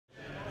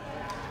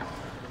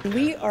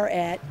We are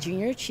at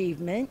Junior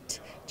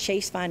Achievement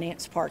Chase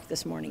Finance Park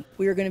this morning.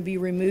 We are going to be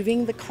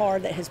removing the car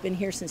that has been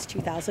here since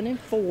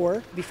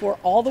 2004. Before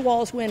all the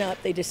walls went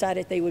up, they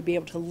decided they would be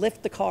able to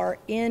lift the car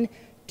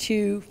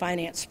into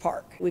Finance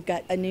Park. We've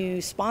got a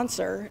new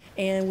sponsor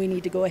and we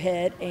need to go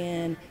ahead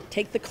and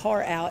take the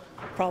car out.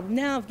 Problem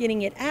now of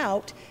getting it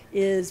out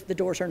is the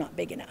doors are not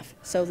big enough.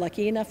 So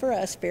lucky enough for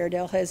us,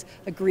 Fairdale has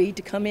agreed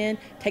to come in,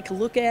 take a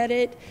look at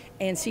it,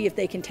 and see if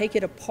they can take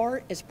it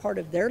apart as part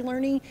of their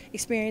learning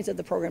experience of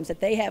the programs that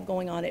they have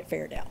going on at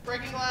Fairdale.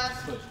 Breaking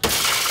glass.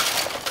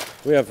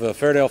 We have the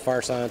Fairdale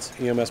Fire Science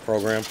EMS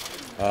program.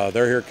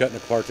 They're here cutting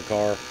apart the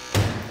car.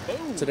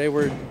 Today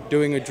we're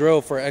doing a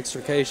drill for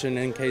extrication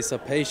in case a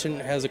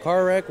patient has a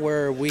car wreck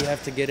where we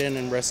have to get in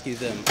and rescue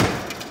them.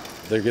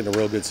 They're getting a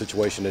real good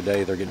situation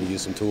today. They're getting to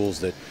use some tools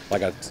that,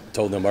 like I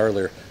told them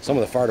earlier, some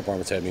of the fire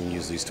departments haven't even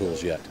used these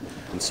tools yet.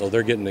 And so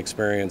they're getting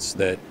experience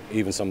that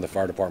even some of the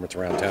fire departments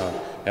around town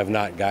have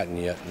not gotten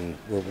yet, and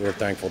we're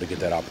thankful to get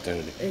that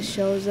opportunity. It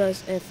shows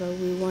us if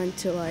we want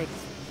to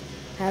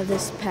have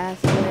this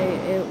pathway,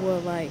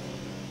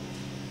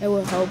 it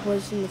will help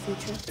us in the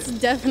future. It's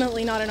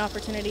definitely not an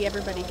opportunity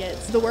everybody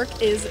gets. The work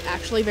is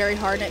actually very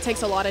hard and it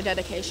takes a lot of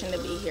dedication to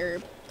be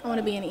here. I want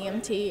to be an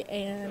EMT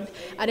and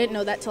I didn't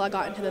know that till I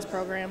got into this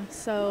program.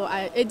 So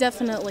it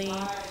definitely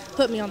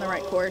put me on the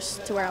right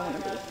course to where I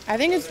want to be. I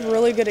think it's a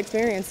really good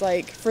experience,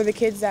 for the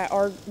kids that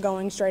are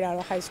going straight out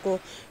of high school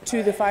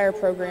to the fire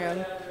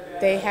program,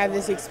 they have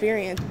this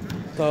experience.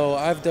 So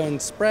I've done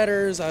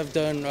spreaders, I've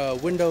done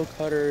window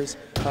cutters,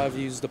 I've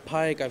used a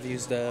pike, I've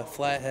used a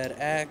flathead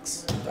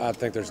axe. I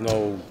think there's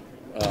no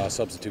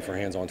substitute for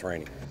hands-on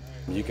training.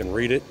 You can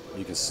read it,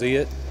 you can see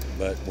it,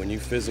 but when you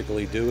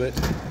physically do it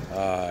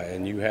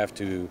and you have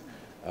to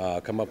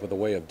come up with a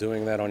way of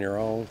doing that on your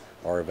own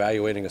or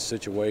evaluating a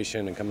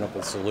situation and coming up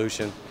with a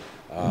solution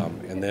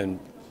and then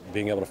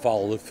being able to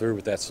follow through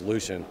with that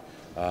solution,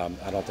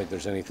 I don't think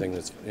there's anything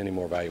that's any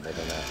more valuable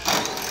than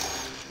that.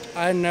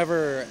 I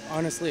never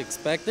honestly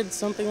expected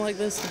something like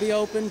this to be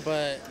open,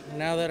 but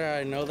now that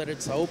I know that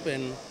it's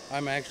open,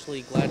 I'm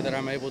actually glad that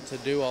I'm able to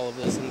do all of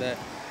this and that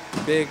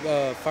big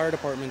fire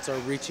departments are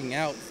reaching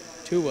out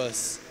to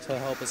us to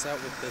help us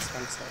out with this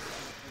kind of stuff.